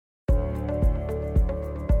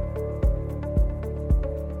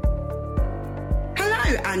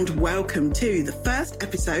And welcome to the first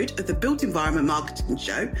episode of the Built Environment Marketing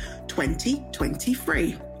Show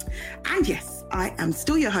 2023. And yes, I am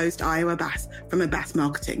still your host, Io Abbas from Abbas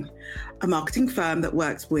Marketing, a marketing firm that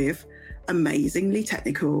works with amazingly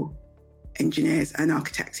technical engineers and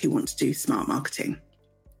architects who want to do smart marketing.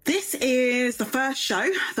 This is the first show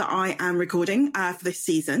that I am recording for this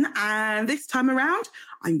season. And this time around,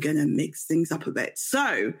 I'm going to mix things up a bit.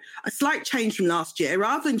 So a slight change from last year.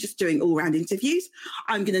 Rather than just doing all-round interviews,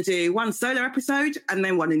 I'm going to do one solo episode and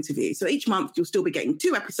then one interview. So each month, you'll still be getting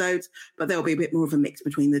 2 episodes, but there'll be a bit more of a mix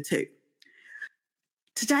between the two.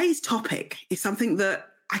 Today's topic is something that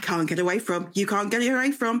I can't get away from. You can't get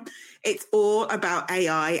away from. It's all about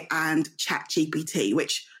AI and ChatGPT,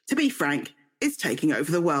 which, to be frank, is taking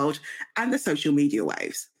over the world and the social media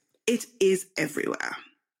waves. It is everywhere.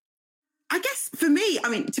 I guess for me,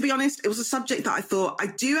 to be honest, it was a subject that I thought I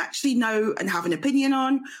do actually know and have an opinion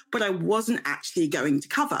on, but I wasn't actually going to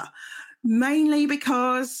cover, mainly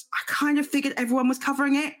because I kind of figured everyone was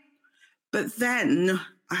covering it. But then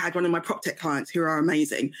I had one of my prop tech clients who are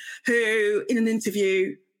amazing, who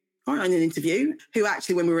who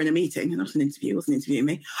actually, when we were in a meeting, not an interview, wasn't interviewing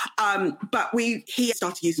me, but he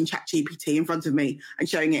started using ChatGPT in front of me and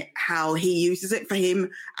showing it how he uses it for him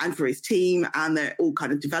and for his team, and they're all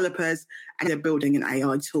kind of developers and they're building an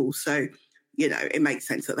AI tool. So, it makes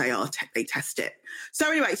sense that they test it. So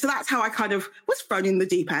anyway, so that's how I kind of was thrown in the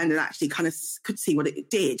deep end and actually kind of could see what it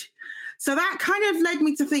did. So that kind of led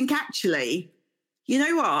me to think, actually, you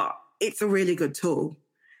know what? It's a really good tool.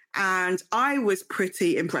 And I was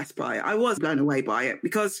pretty impressed by it. I was blown away by it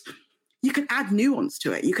because you can add nuance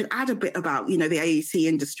to it. You can add a bit about, the AEC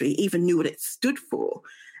industry, even knew what it stood for.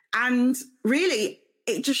 And really,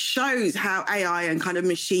 it just shows how AI and kind of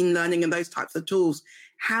machine learning and those types of tools,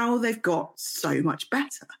 how they've got so much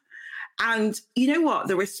better. And you know what?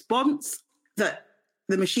 The response that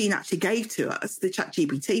the machine actually gave to us, the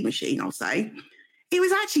ChatGPT machine, I'll say, it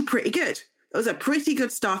was actually pretty good. It was a pretty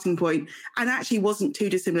good starting point and actually wasn't too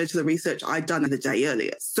dissimilar to the research I'd done the day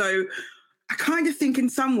earlier. So I kind of think in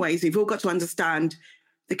some ways we've all got to understand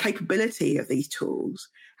the capability of these tools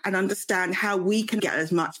and understand how we can get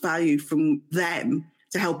as much value from them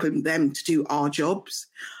to helping them to do our jobs,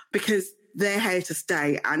 because they're here to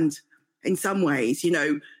stay. And in some ways,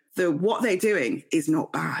 what they're doing is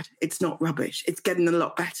not bad. It's not rubbish. It's getting a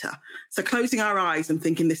lot better. So closing our eyes and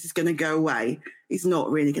thinking this is going to go away is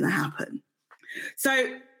not really going to happen.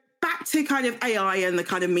 So back to kind of AI and the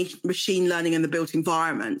kind of machine learning and the built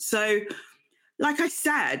environment. So like I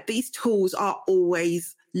said, these tools are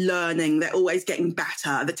always learning. They're always getting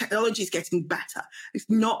better. The technology is getting better. It's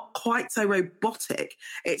not quite so robotic.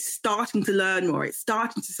 It's starting to learn more. It's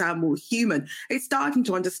starting to sound more human. It's starting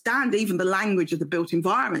to understand even the language of the built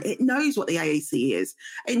environment. It knows what the AAC is.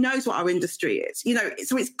 It knows what our industry is.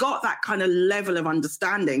 So it's got that kind of level of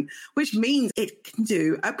understanding, which means it can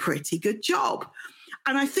do a pretty good job.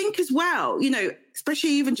 And I think as well, especially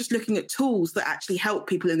even just looking at tools that actually help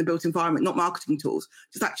people in the built environment, not marketing tools,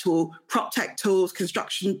 just actual prop tech tools,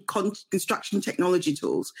 construction technology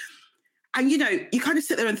tools. And, you kind of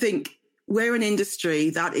sit there and think, we're an industry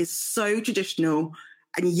that is so traditional,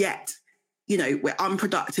 and yet, we're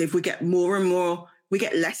unproductive. We get more and more, we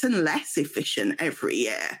get less and less efficient every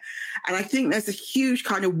year. And I think there's a huge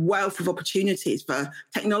kind of wealth of opportunities for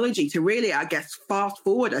technology to really, I guess, fast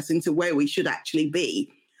forward us into where we should actually be.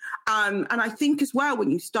 And I think as well, when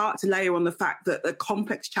you start to layer on the fact that the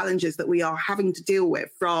complex challenges that we are having to deal with,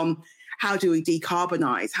 from how do we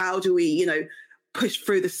decarbonize, how do we, push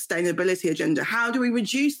through the sustainability agenda, how do we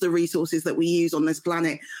reduce the resources that we use on this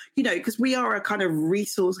planet, because we are a kind of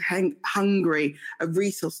resource hungry, a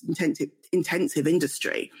resource intensive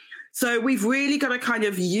industry. So we've really got to kind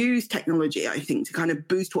of use technology, I think, to kind of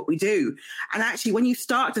boost what we do. And actually, when you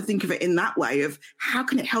start to think of it in that way of how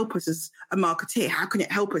can it help us as a marketeer? How can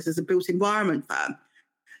it help us as a built environment firm?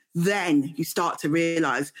 Then you start to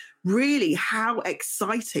realize really how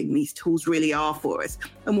exciting these tools really are for us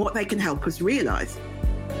and what they can help us realize.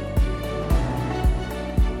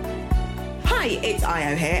 Hi, it's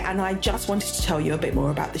Io here, and I just wanted to tell you a bit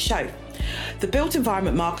more about the show. The Built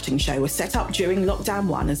Environment Marketing Show was set up during Lockdown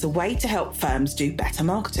 1 as a way to help firms do better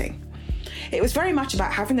marketing. It was very much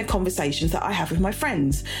about having the conversations that I have with my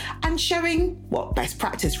friends and showing what best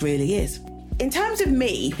practice really is. In terms of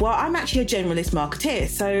me, well, I'm actually a generalist marketeer,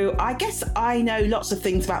 so I guess I know lots of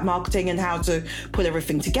things about marketing and how to pull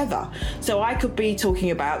everything together. So I could be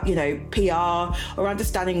talking about, PR, or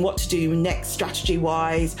understanding what to do next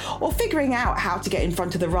strategy-wise, or figuring out how to get in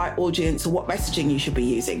front of the right audience or what messaging you should be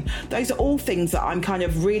using. Those are all things that I'm kind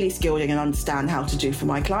of really skilled in and understand how to do for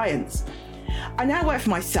my clients. I now work for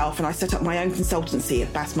myself and I set up my own consultancy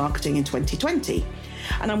at Bass Marketing in 2020.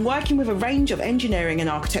 And I'm working with a range of engineering and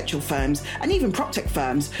architectural firms and even PropTech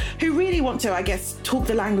firms who really want to, talk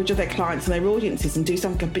the language of their clients and their audiences and do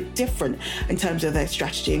something a bit different in terms of their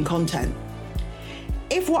strategy and content.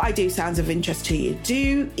 If what I do sounds of interest to you,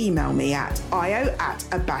 do email me at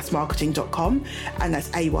io@abassmarketing.com, and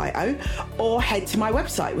that's AYO, or head to my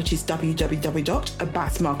website, which is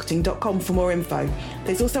www.abassmarketing.com for more info.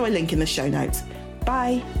 There's also a link in the show notes.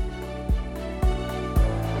 Bye.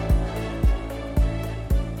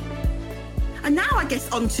 And now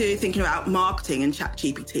on to thinking about marketing and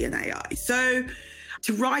ChatGPT and AI. So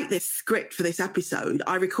to write this script for this episode,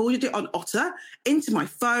 I recorded it on Otter into my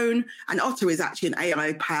phone, and Otter is actually an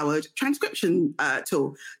AI-powered transcription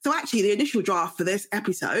tool. So actually the initial draft for this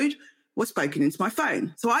episode was spoken into my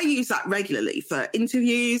phone. So I use that regularly for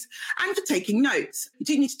interviews and for taking notes. You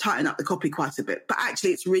do need to tighten up the copy quite a bit, but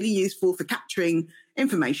actually it's really useful for capturing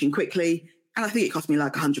information quickly. And I think it cost me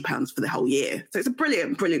like £100 for the whole year. So it's a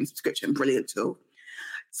brilliant subscription, brilliant tool.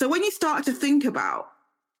 So when you start to think about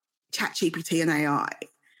ChatGPT and AI,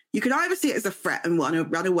 you can either see it as a threat and want to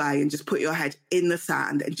run away and just put your head in the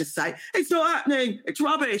sand and just say, it's not happening, it's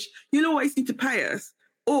rubbish, you'll always need to pay us.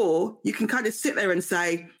 Or you can kind of sit there and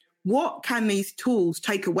say, what can these tools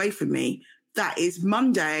take away from me that is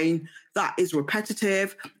mundane, that is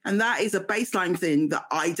repetitive, and that is a baseline thing that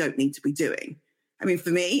I don't need to be doing? I mean,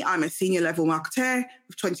 for me, I'm a senior level marketer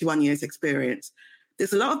with 21 years experience.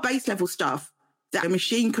 There's a lot of base level stuff that a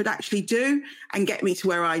machine could actually do and get me to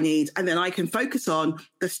where I need. And then I can focus on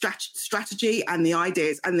the strategy and the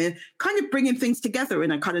ideas and the kind of bringing things together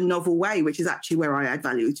in a kind of novel way, which is actually where I add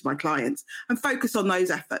value to my clients, and focus on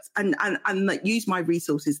those efforts and use my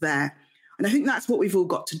resources there. And I think that's what we've all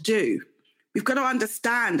got to do. We've got to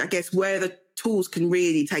understand, where the tools can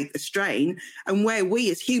really take the strain and where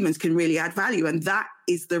we as humans can really add value. And that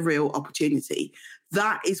is the real opportunity.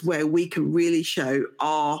 That is where we can really show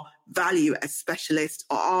our value as specialists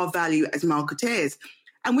or our value as marketeers.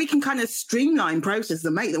 And we can kind of streamline processes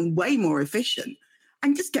and make them way more efficient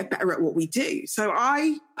and just get better at what we do. So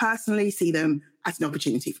I personally see them as an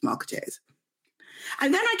opportunity for marketeers.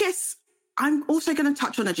 And then I'm also going to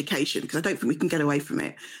touch on education because I don't think we can get away from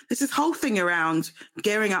it. There's this whole thing around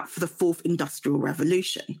gearing up for the fourth industrial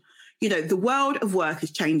revolution. The world of work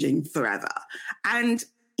is changing forever. And,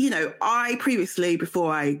 I previously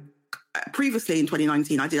in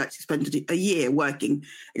 2019, I did actually spend a year working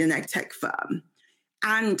in an ed tech firm.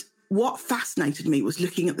 And what fascinated me was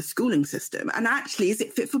looking at the schooling system and actually, is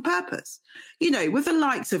it fit for purpose? With the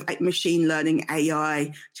likes of machine learning,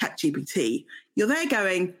 AI, ChatGPT, you're there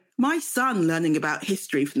going, my son learning about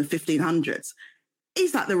history from the 1500s,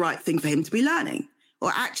 is that the right thing for him to be learning?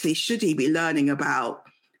 Or actually, should he be learning about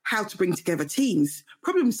how to bring together teams,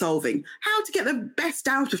 problem solving, how to get the best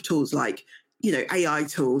out of tools like, AI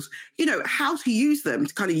tools, how to use them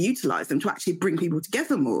to kind of utilize them to actually bring people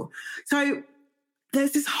together more. So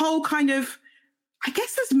there's this whole kind of,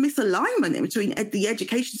 there's misalignment in between the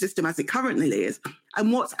education system as it currently is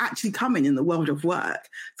and what's actually coming in the world of work.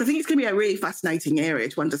 So I think it's going to be a really fascinating area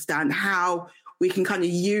to understand how we can kind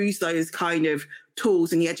of use those kind of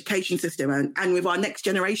tools in the education system and with our next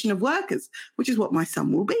generation of workers, which is what my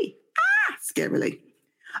son will be. Scarily.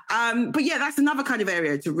 But yeah, that's another kind of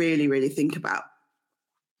area to really, really think about.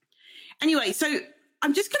 Anyway, so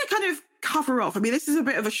I'm just going to kind of cover off. This is a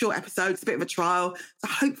bit of a short episode. It's a bit of a trial. So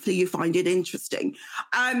hopefully you find it interesting.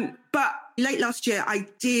 But late last year, I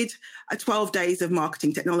did a 12 days of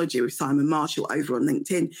marketing technology with Simon Marshall over on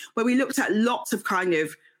LinkedIn, where we looked at lots of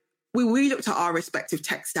we looked at our respective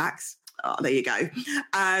tech stacks. Oh, there you go.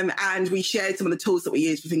 And we shared some of the tools that we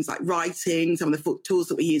use for things like writing, some of the tools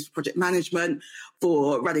that we use for project management,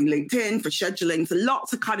 for running LinkedIn, for scheduling, so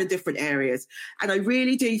lots of kind of different areas. And I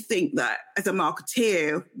really do think that as a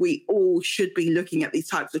marketeer, we all should be looking at these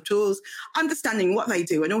types of tools, understanding what they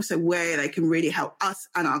do and also where they can really help us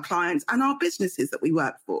and our clients and our businesses that we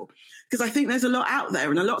work for. Because I think there's a lot out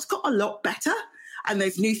there and a lot's got a lot better. And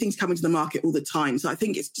there's new things coming to the market all the time. So I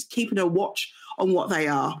think it's just keeping a watch on what they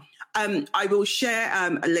are. I will share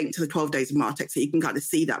a link to the 12 days of Martech so you can kind of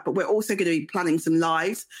see that. But we're also going to be planning some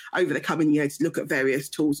lives over the coming year to look at various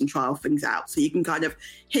tools and trial things out. So you can kind of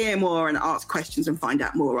hear more and ask questions and find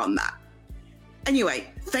out more on that.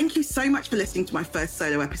 Anyway, thank you so much for listening to my first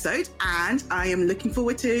solo episode. And I am looking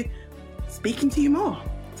forward to speaking to you more.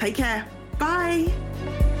 Take care. Bye.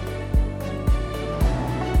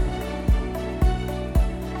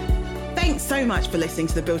 Thanks so much for listening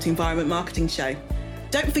to the Built Environment Marketing Show.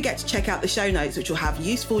 Don't forget to check out the show notes, which will have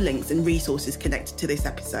useful links and resources connected to this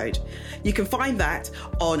episode. You can find that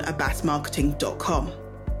on abassmarketing.com.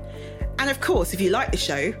 And of course, if you like the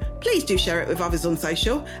show, please do share it with others on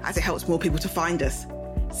social, as it helps more people to find us.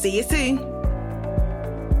 See you soon.